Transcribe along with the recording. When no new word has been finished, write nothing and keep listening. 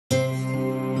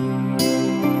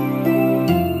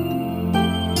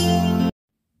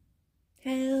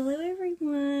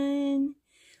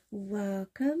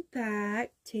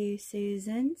to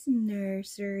Susan's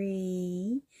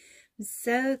Nursery. I'm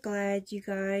so glad you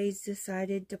guys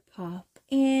decided to pop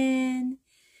in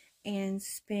and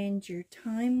spend your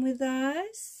time with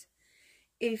us.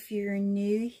 If you're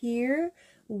new here,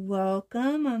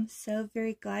 welcome. I'm so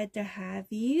very glad to have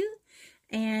you.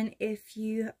 And if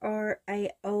you are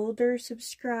a older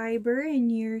subscriber and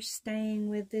you're staying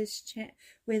with this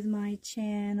with my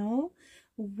channel,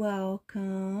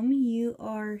 welcome. You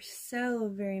are so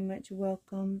very much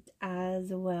welcomed as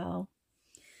well.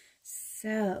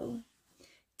 So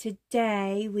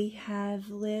today we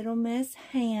have little Miss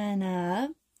Hannah,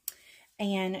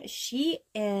 and she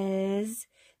is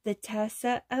the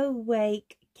Tessa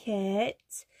Awake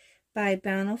kit by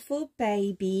Bountiful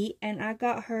Baby, and I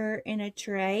got her in a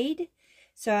trade,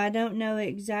 so I don't know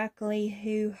exactly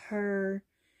who her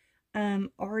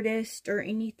artist or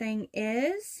anything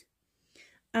is,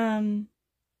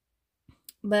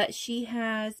 but she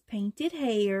has painted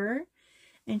hair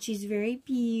and she's very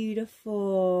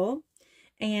beautiful.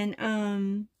 And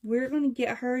we're gonna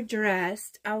get her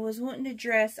dressed. I was wanting to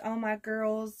dress all my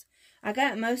girls. I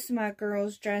got most of my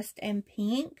girls dressed in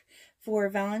pink for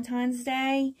Valentine's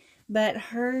Day, but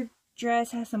her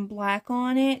dress has some black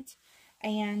on it,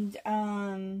 and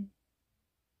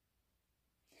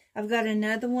I've got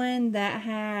another one that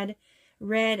had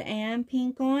red and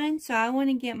pink on, so I want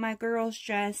to get my girls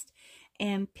dressed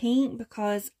in pink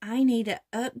because I need an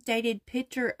updated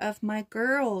picture of my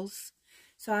girls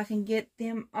so I can get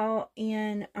them all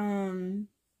in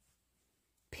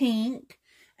pink.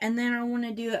 And then I want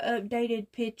to do an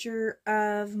updated picture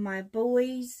of my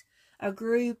boys, a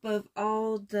group of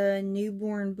all the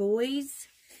newborn boys.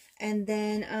 And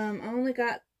then I only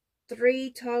got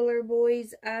 3 toddler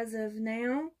boys as of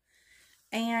now.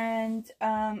 And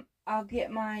I'll get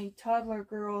my toddler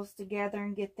girls together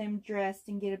and get them dressed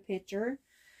and get a picture.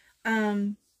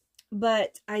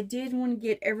 But I did want to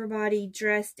get everybody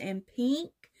dressed in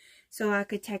pink so I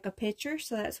could take a picture.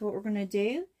 So that's what we're going to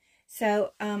do.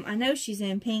 So, I know she's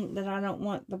in pink, but I don't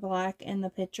want the black in the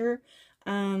picture.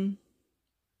 I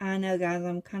know, guys,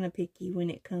 I'm kind of picky when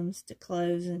it comes to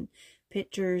clothes and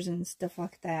pictures and stuff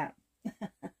like that.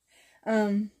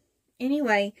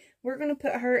 Anyway, we're going to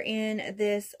put her in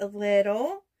this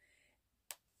little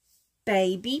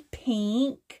baby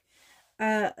pink.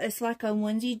 It's like a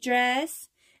onesie dress,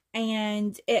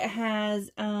 and it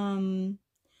has,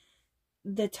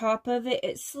 the top of it,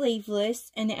 it's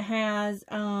sleeveless, and it has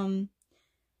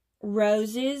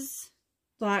roses,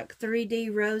 like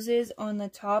 3D roses on the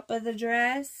top of the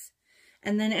dress,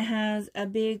 and then it has a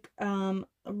big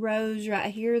rose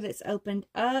right here that's opened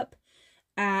up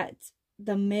at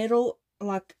the middle,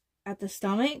 like at the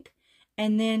stomach,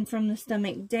 and then from the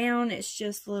stomach down it's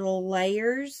just little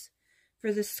layers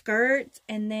for the skirt,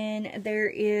 and then there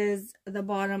is the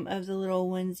bottom of the little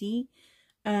onesie,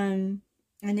 and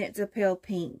it's a pale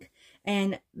pink,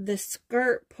 and the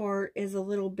skirt part is a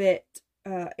little bit,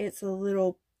 it's a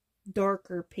little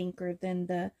darker pinker than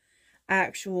the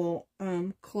actual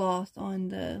cloth on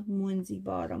the onesie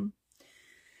bottom.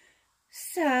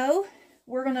 So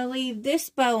we're going to leave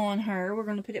this bow on her. We're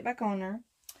going to put it back on her,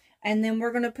 and then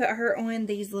we're going to put her on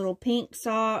these little pink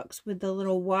socks with the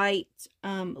little white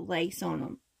lace on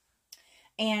them.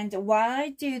 And while I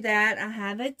do that, I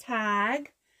have a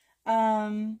tag.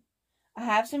 I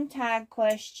have some tag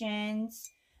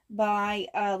questions by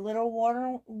Little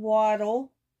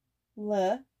Waddle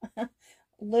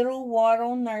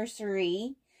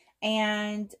Nursery,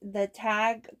 and the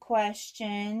tag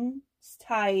question's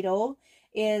title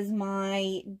is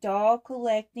My Doll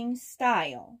Collecting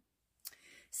Style.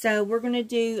 So we're going to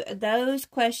do those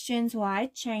questions while I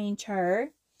change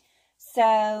her.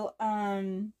 So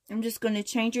I'm just going to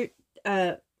change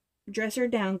her, dress her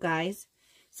down, guys.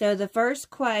 So the first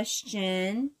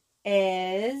question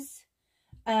is,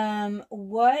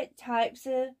 what types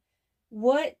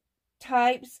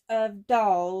of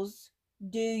dolls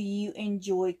do you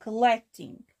enjoy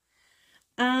collecting?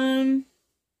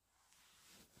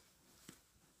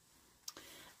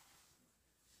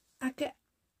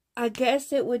 I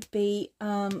guess it would be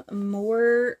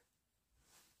more.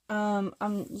 I'm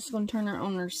just gonna turn her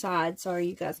on her side. Sorry,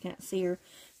 you guys can't see her,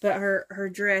 but her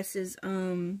dress is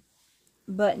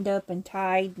buttoned up and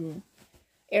tied and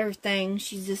everything.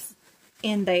 She's just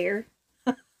in there.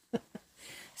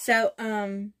 So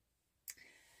I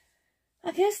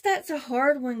guess that's a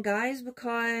hard one, guys,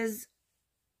 because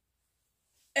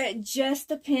it just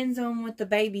depends on what the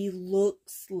baby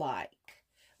looks like.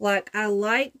 Like, I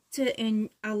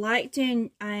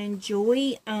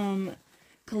enjoy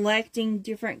collecting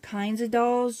different kinds of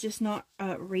dolls, just not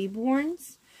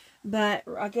reborns. But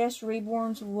I guess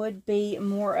Reborns would be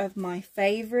more of my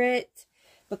favorite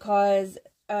because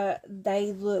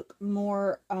they look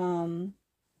more,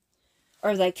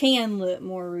 or they can look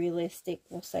more realistic,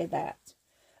 we'll say that.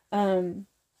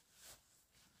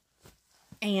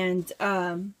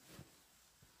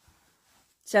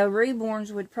 So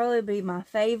Reborns would probably be my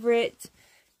favorite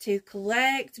to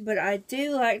collect, but I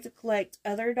do like to collect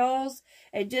other dolls.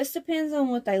 It just depends on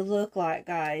what they look like,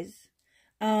 guys.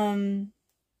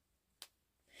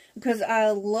 Because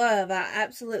I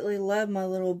absolutely love my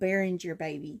little Behringer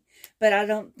baby. But I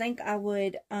don't think I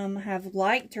would have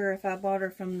liked her if I bought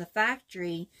her from the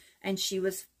factory and she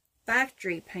was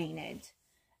factory painted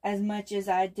as much as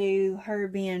I do her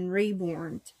being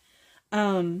reborn.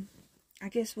 I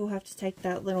guess we'll have to take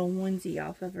that little onesie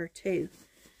off of her too,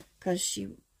 because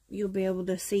you'll be able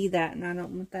to see that, and I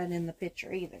don't want that in the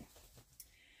picture either.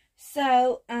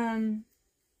 So,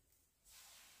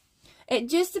 it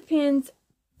just depends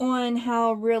on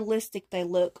how realistic they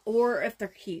look, or if they're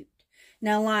cute.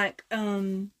 Now, like,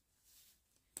 I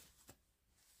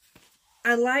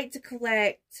like to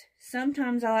collect,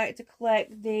 sometimes I like to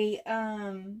collect the,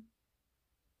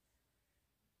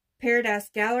 Paradise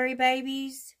Gallery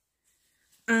babies.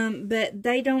 But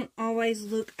they don't always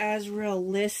look as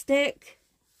realistic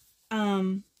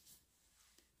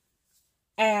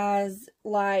as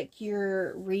like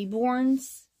your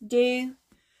Reborns do.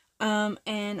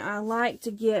 And I like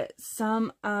to get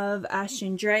some of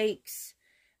Ashton Drake's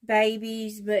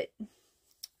babies, but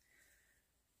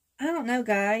I don't know,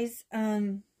 guys.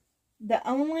 The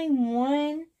only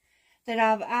one that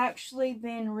I've actually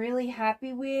been really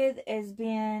happy with has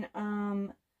been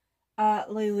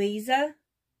Louisa.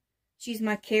 She's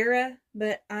my Kara,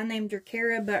 but I named her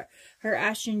Kara, but her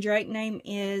Ashton Drake name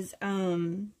is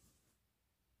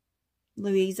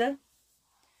Louisa.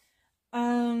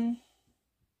 I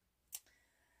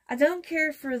don't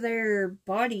care for their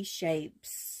body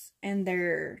shapes and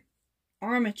their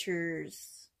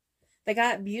armatures. They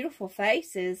got beautiful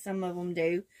faces, some of them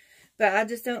do, but I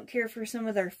just don't care for some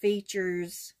of their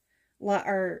features,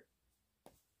 well,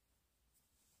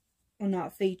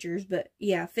 not features, but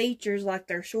yeah, features like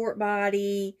their short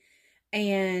body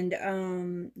and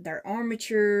their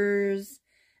armatures,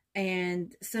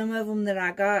 and some of them that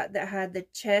I got that had the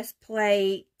chest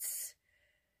plates,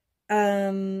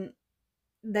 they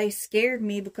scared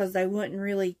me because they wouldn't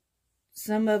really,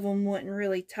 some of them wouldn't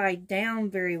really tie down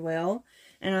very well,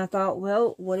 and I thought,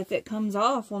 well, what if it comes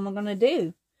off? What am I going to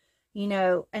do? You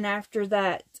know, and after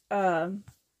that,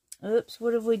 oops,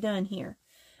 what have we done here?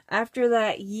 After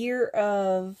that year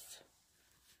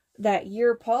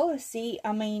policy,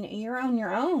 I mean, you're on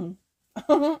your own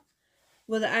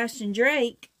with Ashton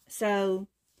Drake. So,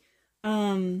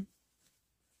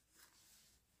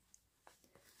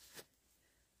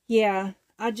 yeah,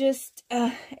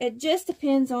 it just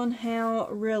depends on how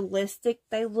realistic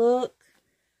they look.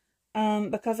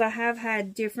 Because I have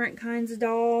had different kinds of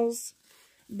dolls,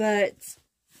 but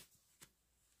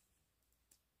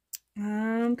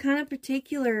I'm kind of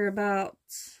particular about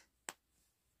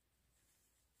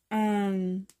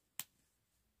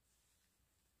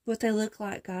what they look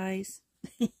like, guys.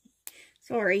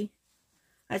 Sorry.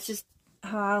 That's just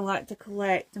how I like to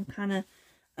collect. I'm kind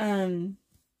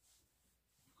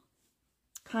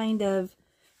of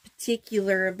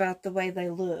particular about the way they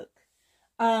look.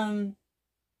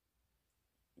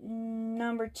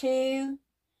 Number 2,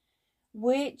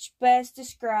 which best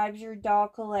describes your doll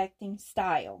collecting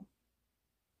style?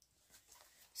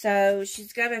 So,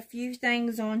 she's got a few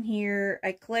things on here.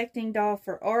 A collecting doll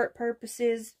for art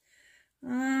purposes.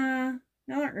 Not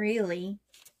really.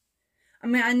 I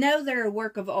mean, I know they're a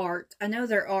work of art. I know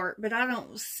they're art, but I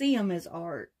don't see them as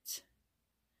art.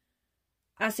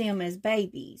 I see them as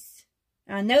babies.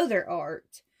 I know they're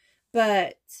art,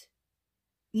 but,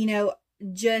 you know,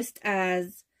 just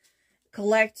as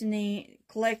collecting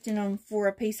them for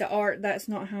a piece of art, that's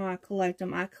not how I collect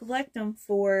them. I collect them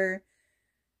for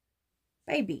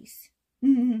babies. I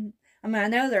mean, I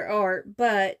know they're art,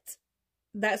 but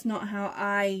that's not how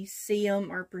I see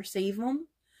them or perceive them.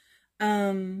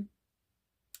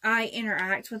 I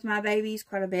interact with my babies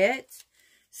quite a bit,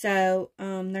 so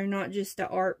they're not just an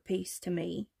art piece to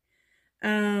me.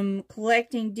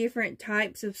 Collecting different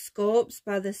types of sculpts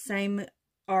by the same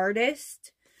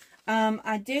artist.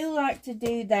 I do like to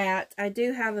do that. I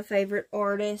do have a favorite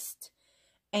artist,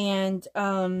 and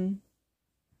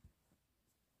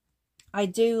I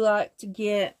do like to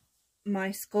get my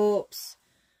sculpts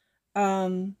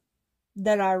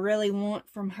that I really want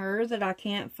from her that I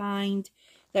can't find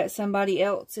that somebody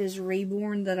else is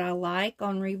Reborn that I like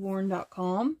on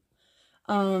reborn.com.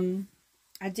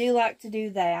 I do like to do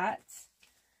that.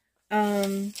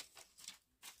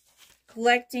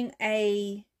 collecting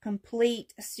a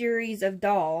complete series of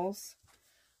dolls.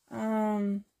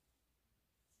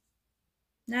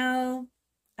 No,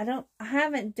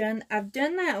 I've done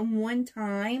that one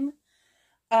time.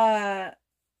 I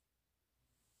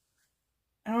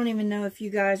don't even know if you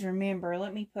guys remember.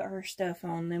 Let me put her stuff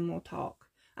on, then we'll talk.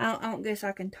 I don't guess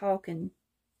I can talk and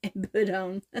put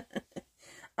on.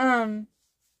 I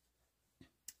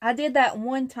did that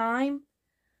one time.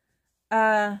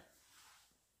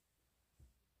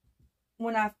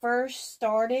 When I first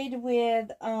started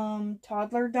with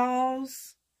toddler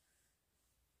dolls.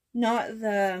 Not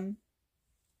the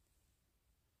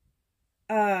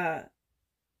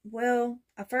well,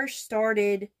 I first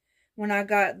started when I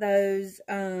got those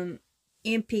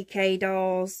MPK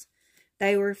dolls.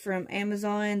 They were from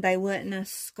Amazon. They wasn't a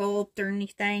sculpt or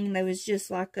anything. They was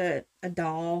just like a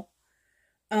doll.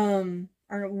 Or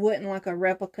it wasn't like a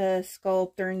replica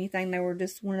sculpt or anything. They were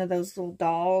just one of those little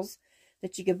dolls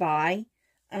that you could buy.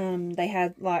 They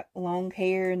had like long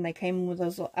hair and they came with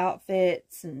those little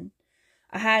outfits, and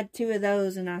I had 2 of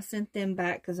those and I sent them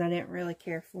back because I didn't really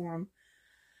care for them.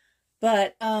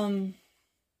 But when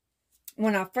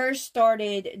I first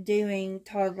started doing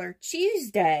Toddler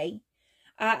Tuesday,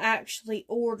 I actually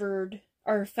ordered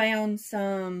or found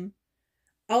some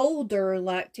older,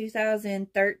 like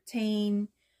 2013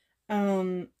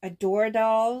 Adora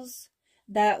dolls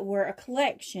that were a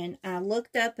collection. I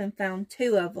looked up and found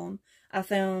 2 of them. I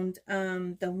found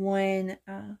the one,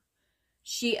 I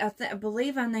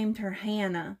believe I named her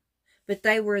Hannah, but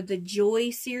they were the Joy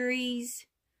series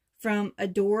from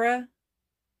Adora,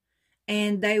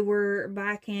 and they were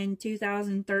back in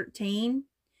 2013.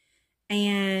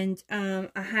 And there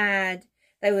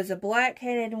was a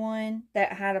black-headed one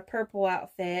that had a purple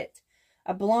outfit,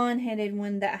 a blonde-headed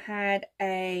one that had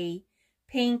a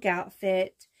pink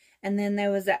outfit, and then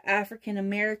there was an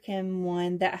African-American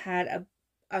one that had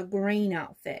a green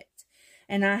outfit.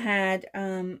 And I had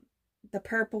the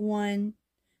purple one,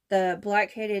 the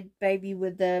black-headed baby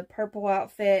with the purple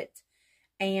outfit,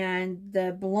 and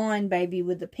the blonde baby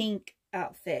with the pink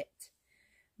outfit.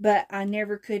 But I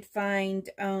never could find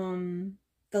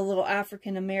the little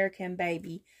African-American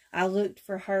baby. I looked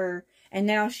for her, and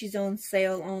now she's on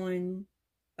sale on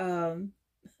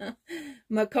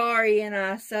Mercari, and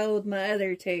I sold my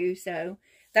other 2. So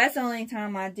that's the only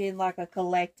time I did like a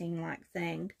collecting like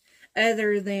thing,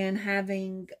 other than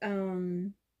having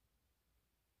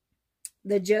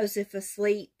the Joseph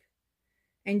Asleep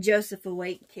and Joseph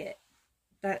Awake kit.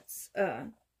 That's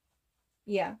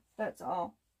yeah, that's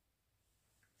all.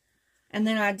 And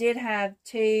then I did have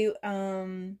 2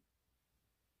 I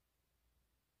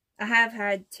have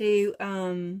had 2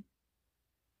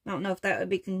 I don't know if that would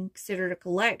be considered a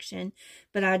collection,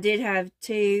 but I did have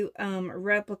 2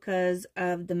 replicas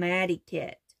of the Maddie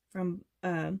kit from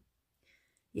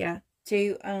yeah,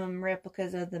 2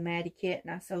 replicas of the Maddie kit,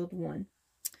 and I sold 1.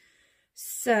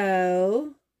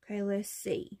 So, okay, let's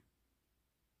see.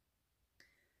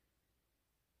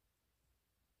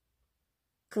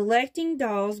 Collecting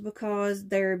dolls because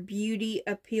their beauty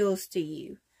appeals to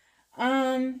you.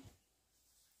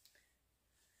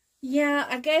 Yeah,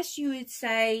 I guess you would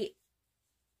say,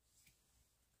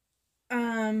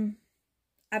 I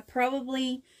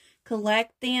probably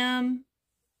collect them,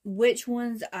 which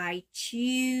ones I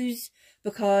choose,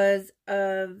 because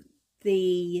of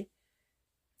the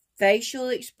facial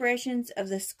expressions of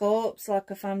the sculpts.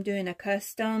 Like if I'm doing a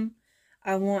custom,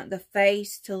 I want the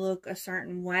face to look a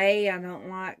certain way. I don't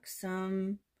like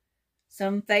some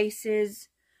faces.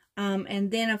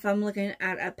 And then if I'm looking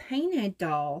at a painted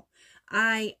doll,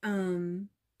 I know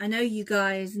you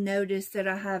guys noticed that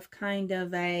I have kind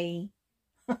of a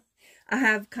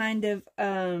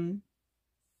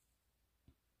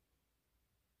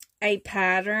a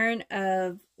pattern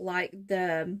of like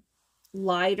the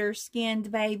lighter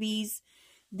skinned babies.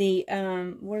 The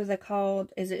what are they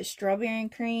called? Is it strawberry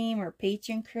and cream or peach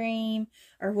and cream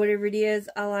or whatever it is?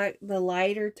 I like the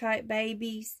lighter type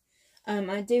babies.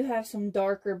 I do have some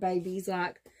darker babies,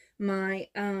 like my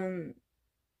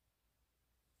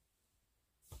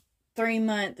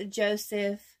 3-month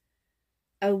Joseph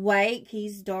Awake,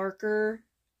 he's darker.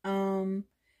 And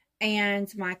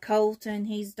my Colton,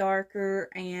 he's darker,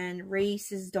 and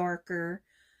Reese is darker.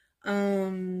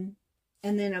 And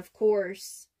then of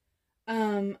course,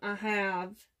 I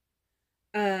have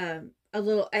a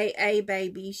little AA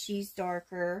baby, she's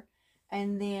darker.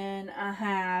 And then I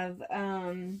have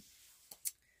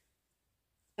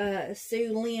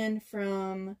Sue Lynn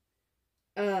from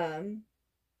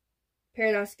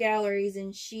Paradise Galleries,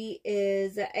 and she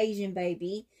is an Asian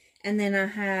baby. And then I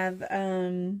have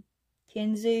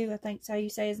Kenzu, I think that's how you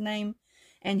say his name.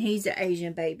 And he's an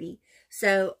Asian baby.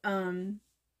 So,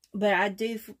 but I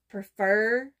do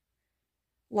prefer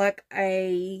like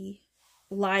a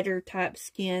lighter type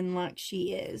skin like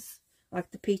she is.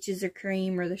 Like the peaches or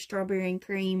cream or the strawberry and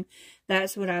cream.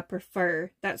 That's what I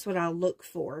prefer. That's what I look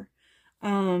for.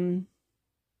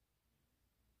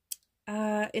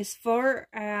 As far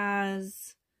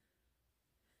as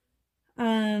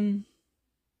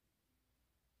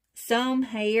some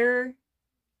hair,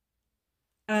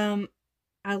 I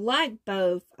like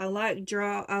both. I like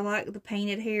the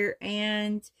painted hair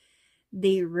and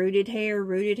the rooted hair.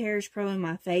 Rooted hair is probably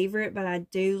my favorite, but I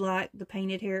do like the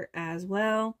painted hair as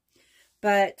well.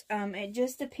 But it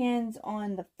just depends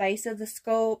on the face of the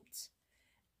sculpt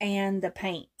and the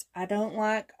paint. I don't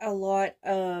like a lot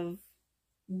of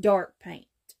dark paint.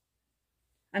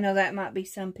 I know that might be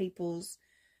some people's,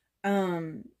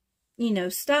 you know,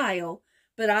 style,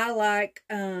 but I like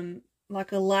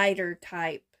a lighter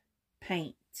type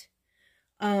paint,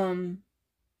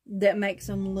 that makes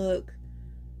them look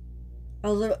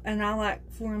a little, and I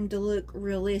like for them to look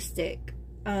realistic,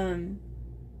 you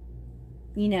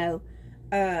know,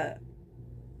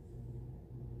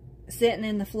 sitting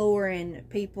in the floor and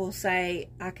people say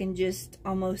I can just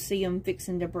almost see them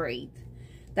fixing to breathe.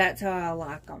 That's how I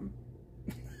like them.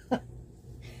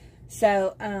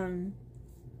 So,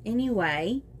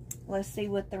 anyway, let's see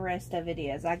what the rest of it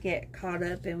is. I get caught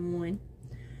up in one.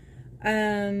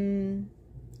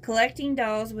 Collecting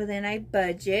dolls within a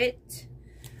budget.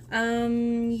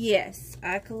 Yes,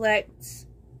 I collect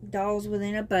dolls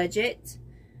within a budget.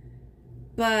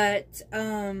 But,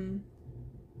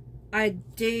 I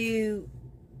do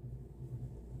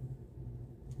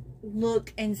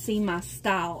look and see my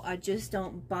style. I just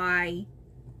don't buy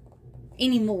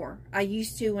anymore. I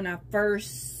used to when I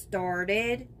first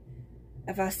started.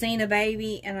 If I seen a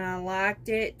baby and I liked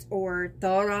it or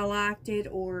thought I liked it,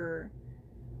 or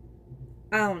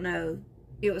I don't know,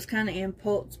 it was kind of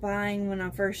impulse buying when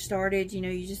I first started. You know,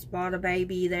 you just bought a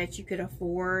baby that you could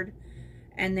afford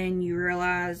and then you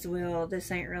realize, well, this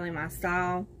ain't really my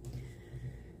style.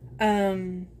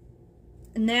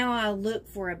 Now I look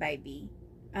for a baby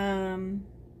in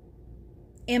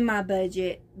my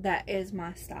budget that is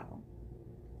my style,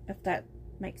 if that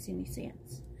makes any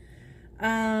sense.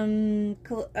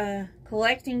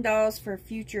 Collecting dolls for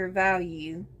future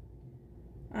value.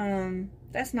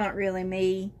 That's not really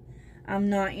me.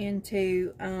 I'm not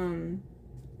into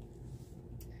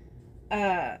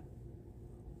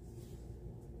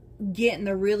getting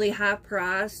the really high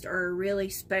priced or really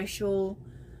special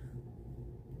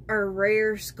or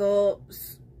rare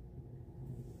sculpts,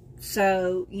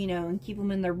 so, you know, and keep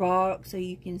them in their box so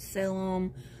you can sell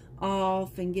them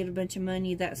off and get a bunch of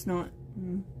money. That's not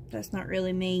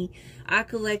really me. I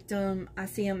collect them. I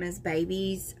see them as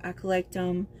babies. I collect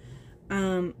them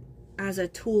as a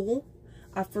tool.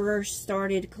 I first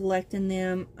started collecting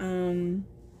them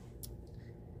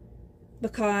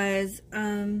because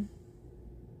I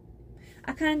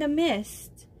kind of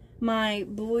missed. My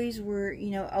boys were,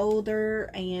 you know, older,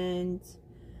 and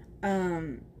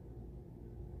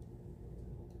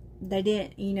they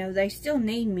didn't, you know, they still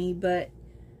need me, but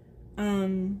I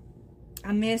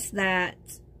miss that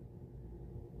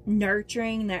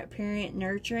nurturing, that parent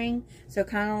nurturing. So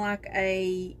kind of like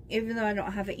even though I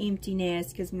don't have an empty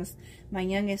nest, because my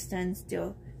youngest son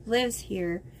still lives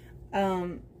here,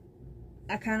 I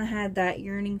kind of had that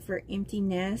yearning for empty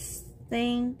nest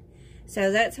thing.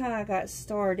 So that's how I got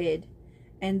started.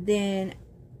 And then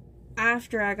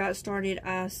after I got started,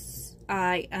 I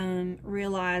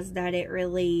realized that it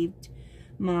relieved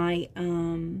my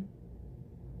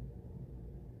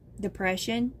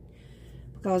depression,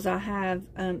 because I have,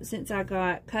 since I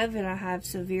got COVID, I have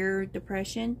severe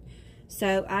depression.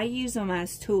 So I use them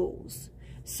as tools.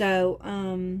 So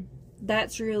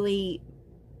that's really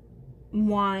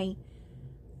why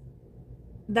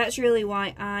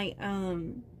I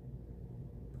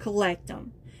collect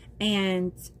them.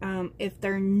 And if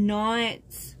they're not,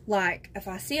 like, if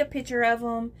I see a picture of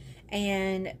them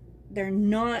and they're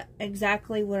not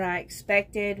exactly what I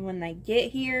expected when they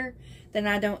get here, then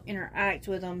I don't interact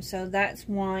with them. So that's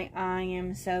why I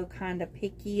am so kind of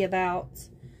picky about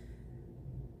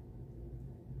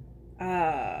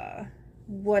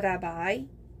what I buy.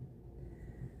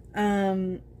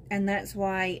 And that's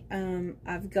why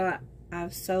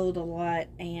I've sold a lot,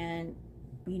 and,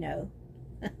 you know,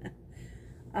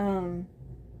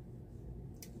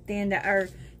 or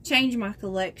change my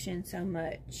collection so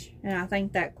much. And I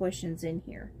think that question's in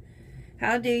here.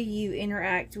 How do you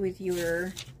interact with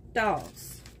your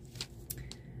dolls?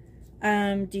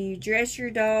 Do you dress your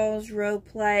dolls, role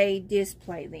play,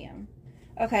 display them?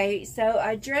 Okay, so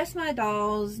I dress my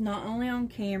dolls not only on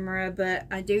camera, but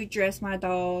I do dress my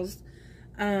dolls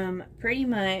pretty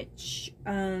much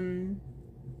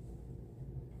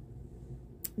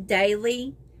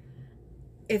daily.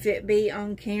 If it be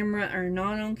on camera or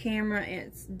not on camera,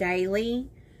 it's daily.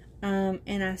 And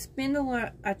I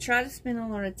try to spend a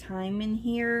lot of time in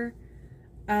here.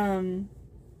 And,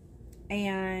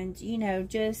 you know,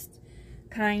 just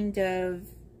kind of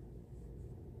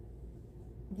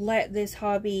let this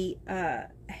hobby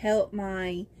help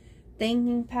my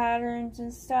thinking patterns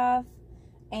and stuff.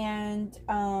 And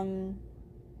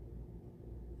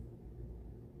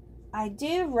I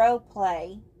do role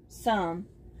play some.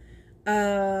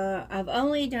 I've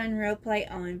only done role play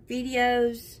on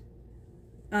videos,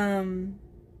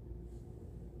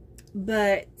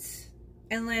 but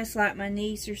unless like my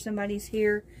niece or somebody's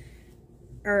here,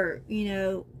 or you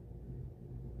know,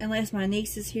 unless my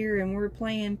niece is here and we're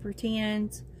playing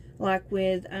pretend, like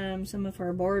with some of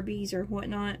our Barbies or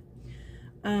whatnot.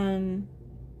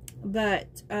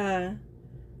 But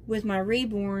with my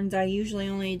reborns, I usually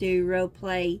only do role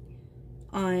play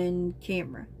on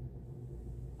camera.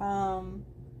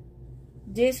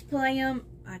 Display them,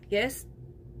 I guess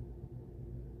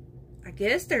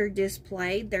they're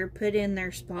displayed. They're put in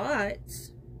their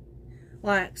spots.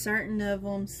 Like certain of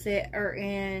them are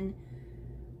in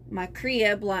my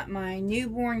crib. Like my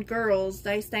newborn girls,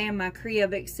 they stay in my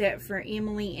crib except for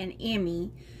Emily and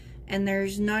Emmy. And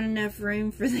there's not enough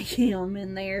room for them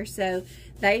in there. So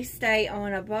they stay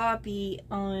on a boppy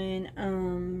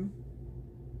on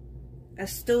a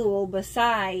stool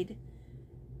beside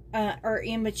or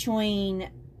in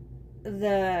between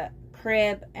the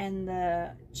crib and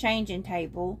the changing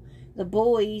table. The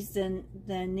boys, the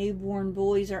newborn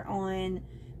boys, are on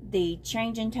the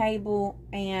changing table,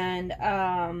 and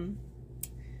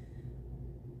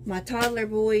my toddler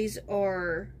boys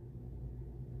are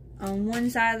on one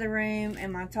side of the room,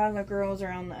 and my toddler girls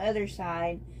are on the other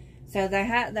side. So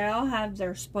they all have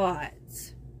their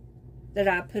spots that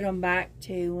I put them back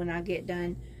to when I get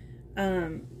done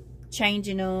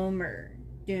changing them or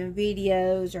doing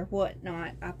videos or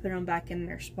whatnot. I put them back in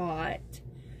their spot.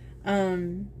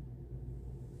 So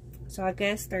I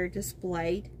guess they're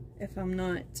displayed if I'm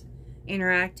not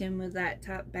interacting with that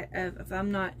if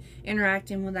I'm not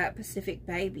interacting with that Pacific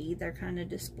baby. They're kind of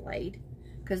displayed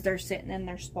because they're sitting in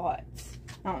their spots.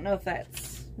 I don't know if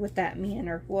that's what that meant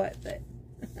or what, but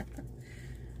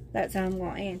that's how I'm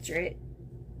going to answer it.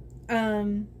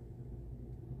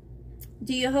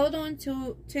 Do you hold on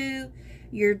to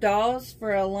your dolls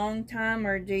for a long time,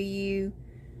 or do you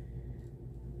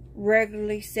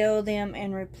regularly sell them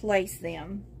and replace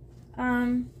them?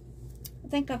 I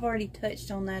think I've already touched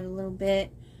on that a little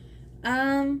bit.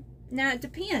 Now it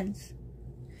depends.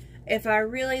 If I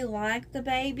really like the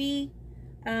baby,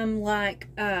 like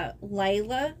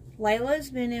Layla's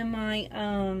been in my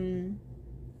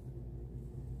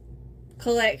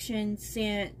collection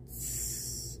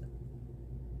since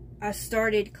I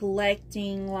started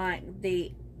collecting like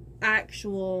the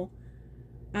actual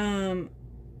or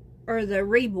the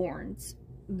reborns,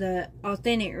 the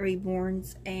authentic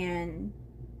reborns, and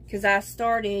because I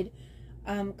started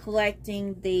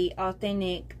collecting the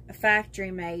authentic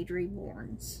factory made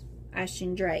reborns,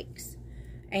 Ashton Drakes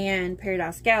and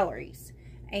Paradise Galleries,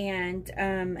 and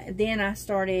then I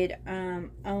started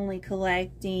only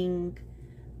collecting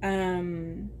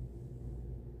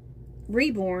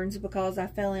reborns because I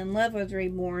fell in love with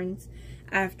reborns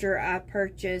after I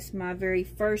purchased my very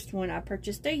first one. I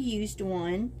purchased a used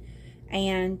one,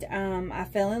 and I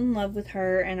fell in love with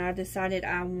her, and I decided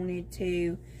I wanted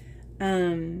to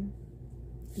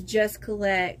just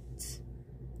collect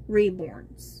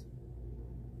reborns.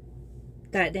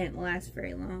 That didn't last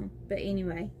very long, but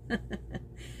anyway.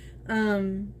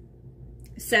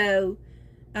 So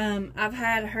I've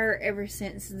had her ever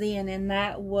since then, and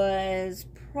that was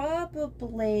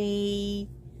probably,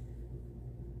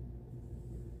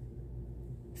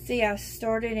 see, I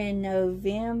started in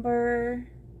November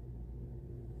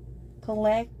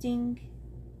collecting,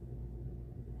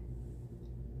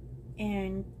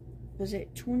 and was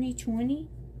it 2020?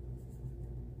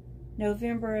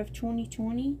 November of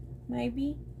 2020,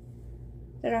 maybe,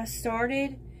 that I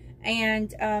started.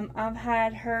 And I've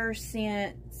had her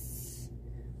since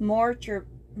March or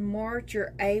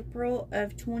April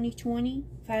of 2020.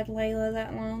 I've had Layla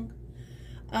that long.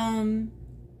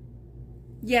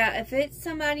 Yeah, if it's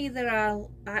somebody that I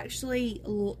actually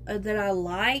that I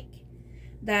like,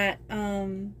 that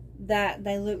that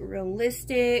they look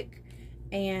realistic,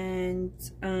 and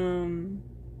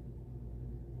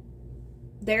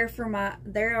There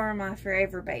are my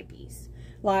forever babies.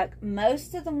 Like,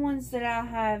 most of the ones that I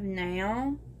have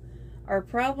now are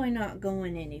probably not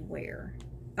going anywhere.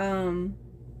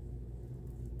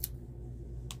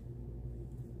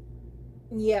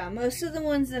 Yeah, most of the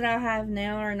ones that I have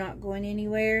now are not going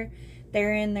anywhere.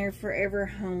 They're in their forever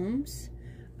homes.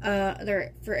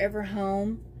 They're forever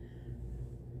home.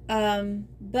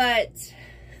 But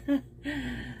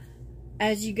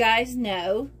as you guys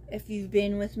know, if you've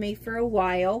been with me for a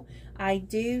while, I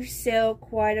do sell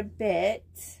quite a bit.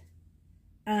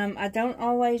 I don't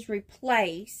always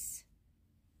replace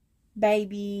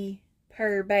baby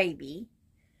per baby.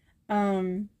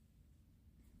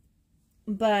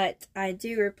 But I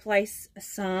do replace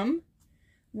some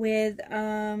with,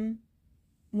 when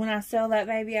I sell that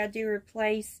baby, I do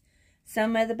replace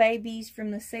some of the babies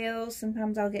from the sales.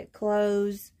 Sometimes I'll get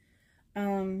clothes.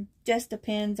 Just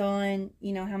depends on,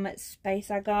 you know, how much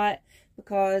space I got,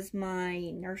 because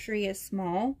my nursery is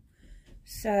small.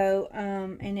 So,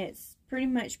 and it's pretty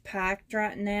much packed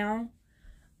right now.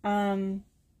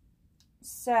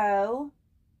 So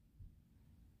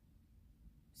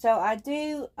I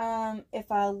do,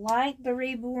 if I like the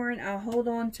reborn, I'll hold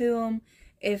on to them.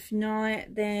 If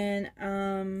not, then,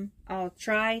 I'll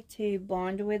try to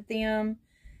bond with them.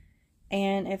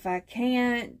 And if I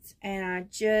can't, and I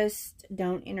just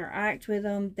don't interact with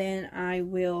them, then I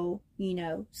will, you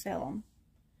know, sell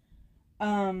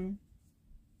them.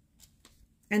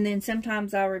 And then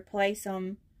sometimes I'll replace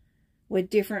them with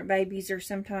different babies, or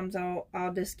sometimes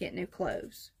I'll just get new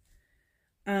clothes.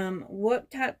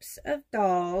 What types of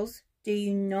dolls do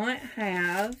you not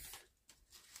have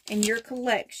in your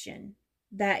collection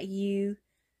that you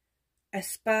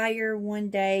aspire one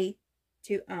day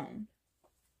to own?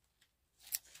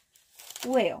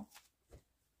 Well,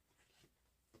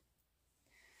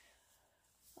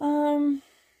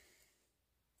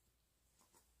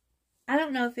 I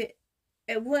don't know if it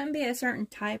wouldn't be a certain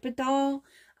type of doll.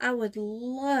 I would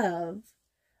love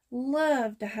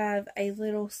to have a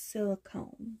little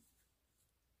silicone.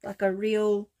 Like a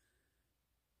real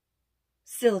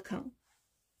silicone.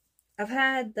 I've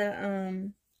had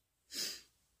the,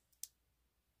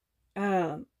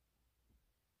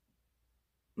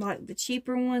 like the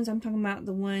cheaper ones. I'm talking about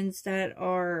the ones that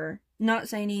are, not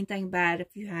saying anything bad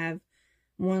if you have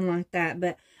one like that,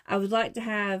 but I would like to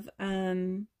have,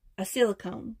 a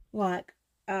silicone. Like,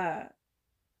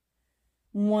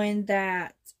 one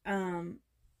that,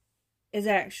 is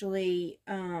actually,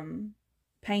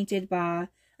 painted by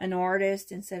an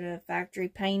artist instead of factory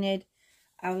painted.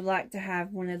 I would like to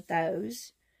have one of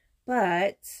those,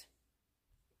 but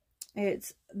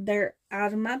they're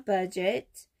out of my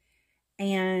budget.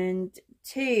 And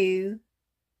two,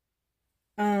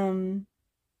 I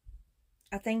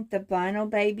think the vinyl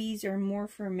babies are more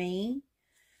for me,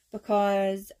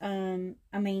 because, I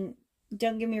mean,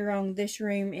 don't get me wrong, this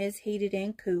room is heated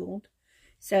and cooled,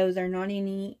 so they're not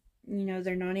any, you know,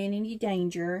 they're not in any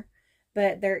danger.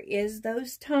 But there is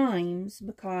those times,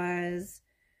 because,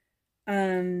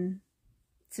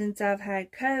 since I've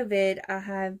had COVID, I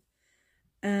have,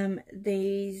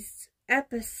 these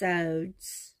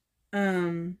episodes,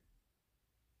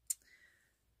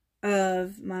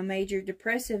 of my major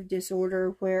depressive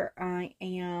disorder, where I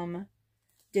am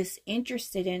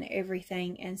disinterested in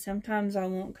everything. And sometimes I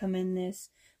won't come in this,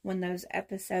 when those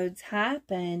episodes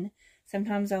happen,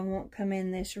 sometimes I won't come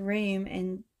in this room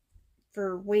and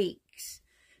for weeks.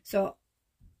 So,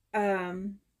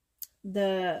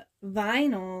 the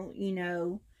vinyl, you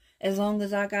know, as long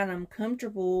as I got them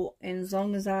comfortable, and as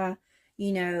long as I,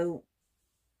 you know,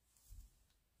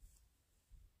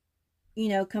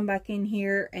 come back in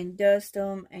here and dust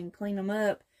them and clean them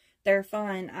up, they're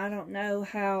fine. I don't know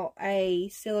how a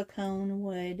silicone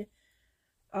would,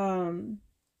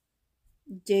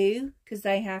 do, because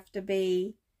they have to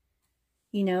be,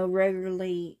 you know,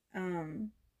 regularly,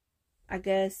 I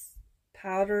guess,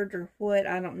 powdered or what.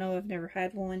 I don't know. I've never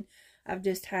had one. I've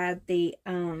just had the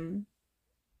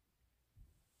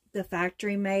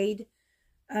factory made,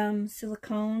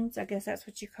 silicones. I guess that's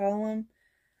what you call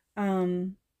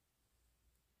them.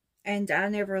 And I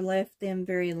never left them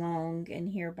very long in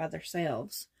here by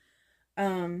themselves.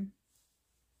 But,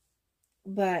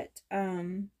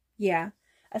 yeah,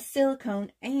 a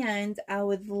silicone. And I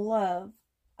would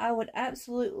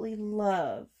absolutely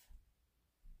love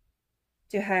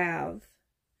to have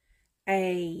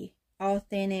a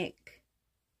authentic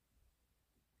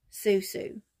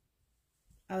Susu.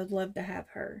 I would love to have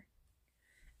her.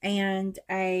 And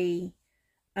a,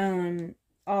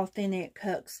 authentic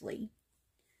Huxley.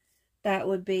 That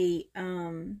would be,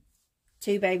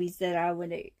 two babies that I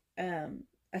would,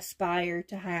 aspire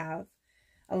to have.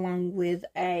 along with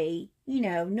a, you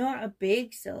know, not a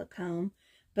big silicone,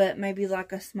 but maybe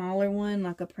like a smaller one,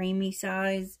 like a preemie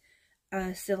size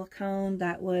silicone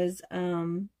that was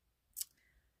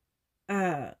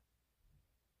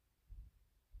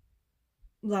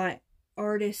like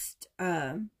artist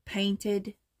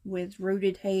painted with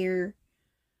rooted hair,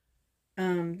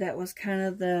 that was kind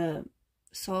of the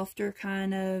softer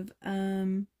kind of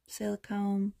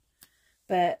silicone.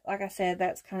 But like I said,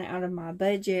 that's kind of out of my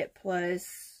budget.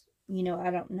 Plus, you know,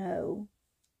 I don't know.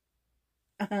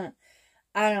 I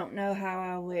don't know how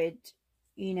I would,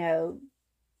 you know,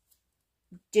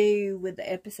 do with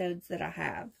the episodes that I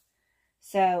have.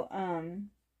 So,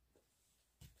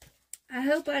 I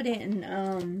hope I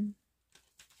didn't,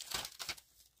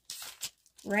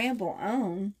 ramble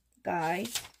on,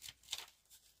 guys.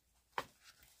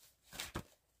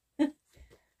 Hope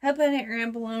I didn't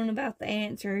ramble on about the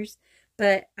answers.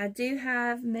 But I do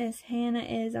have Miss Hannah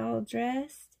is all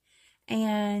dressed.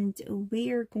 And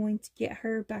we are going to get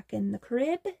her back in the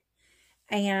crib.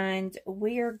 And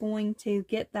we are going to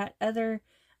get that other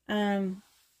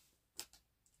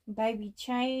baby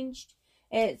changed.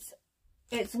 It's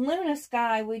Luna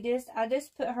Sky. I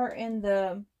just put her in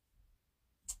the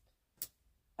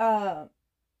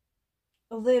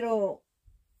little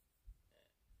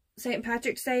St.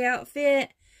 Patrick's Day outfit,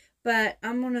 but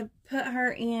I'm gonna put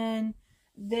her in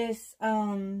this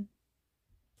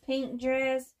pink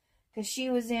dress because she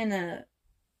was in a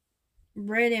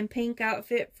red and pink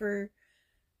outfit for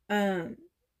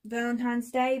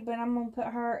Valentine's Day, but I'm gonna put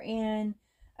her in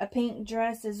a pink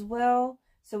dress as well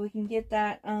so we can get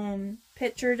that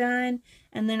picture done.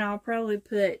 And then I'll probably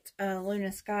put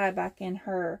Luna Sky back in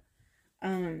her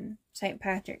St.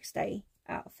 Patrick's Day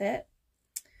outfit.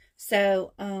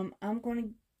 So I'm going to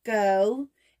go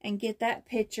and get that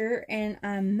picture, and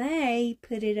I may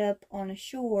put it up on a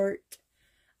short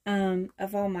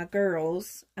of all my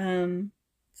girls.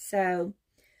 So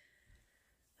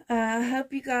I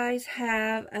hope you guys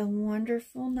have a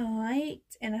wonderful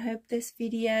night, and I hope this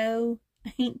video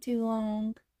ain't too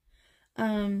long.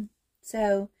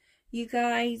 So you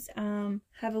guys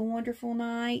have a wonderful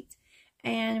night,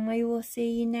 and we will see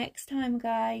you next time,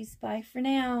 guys. Bye for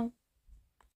now.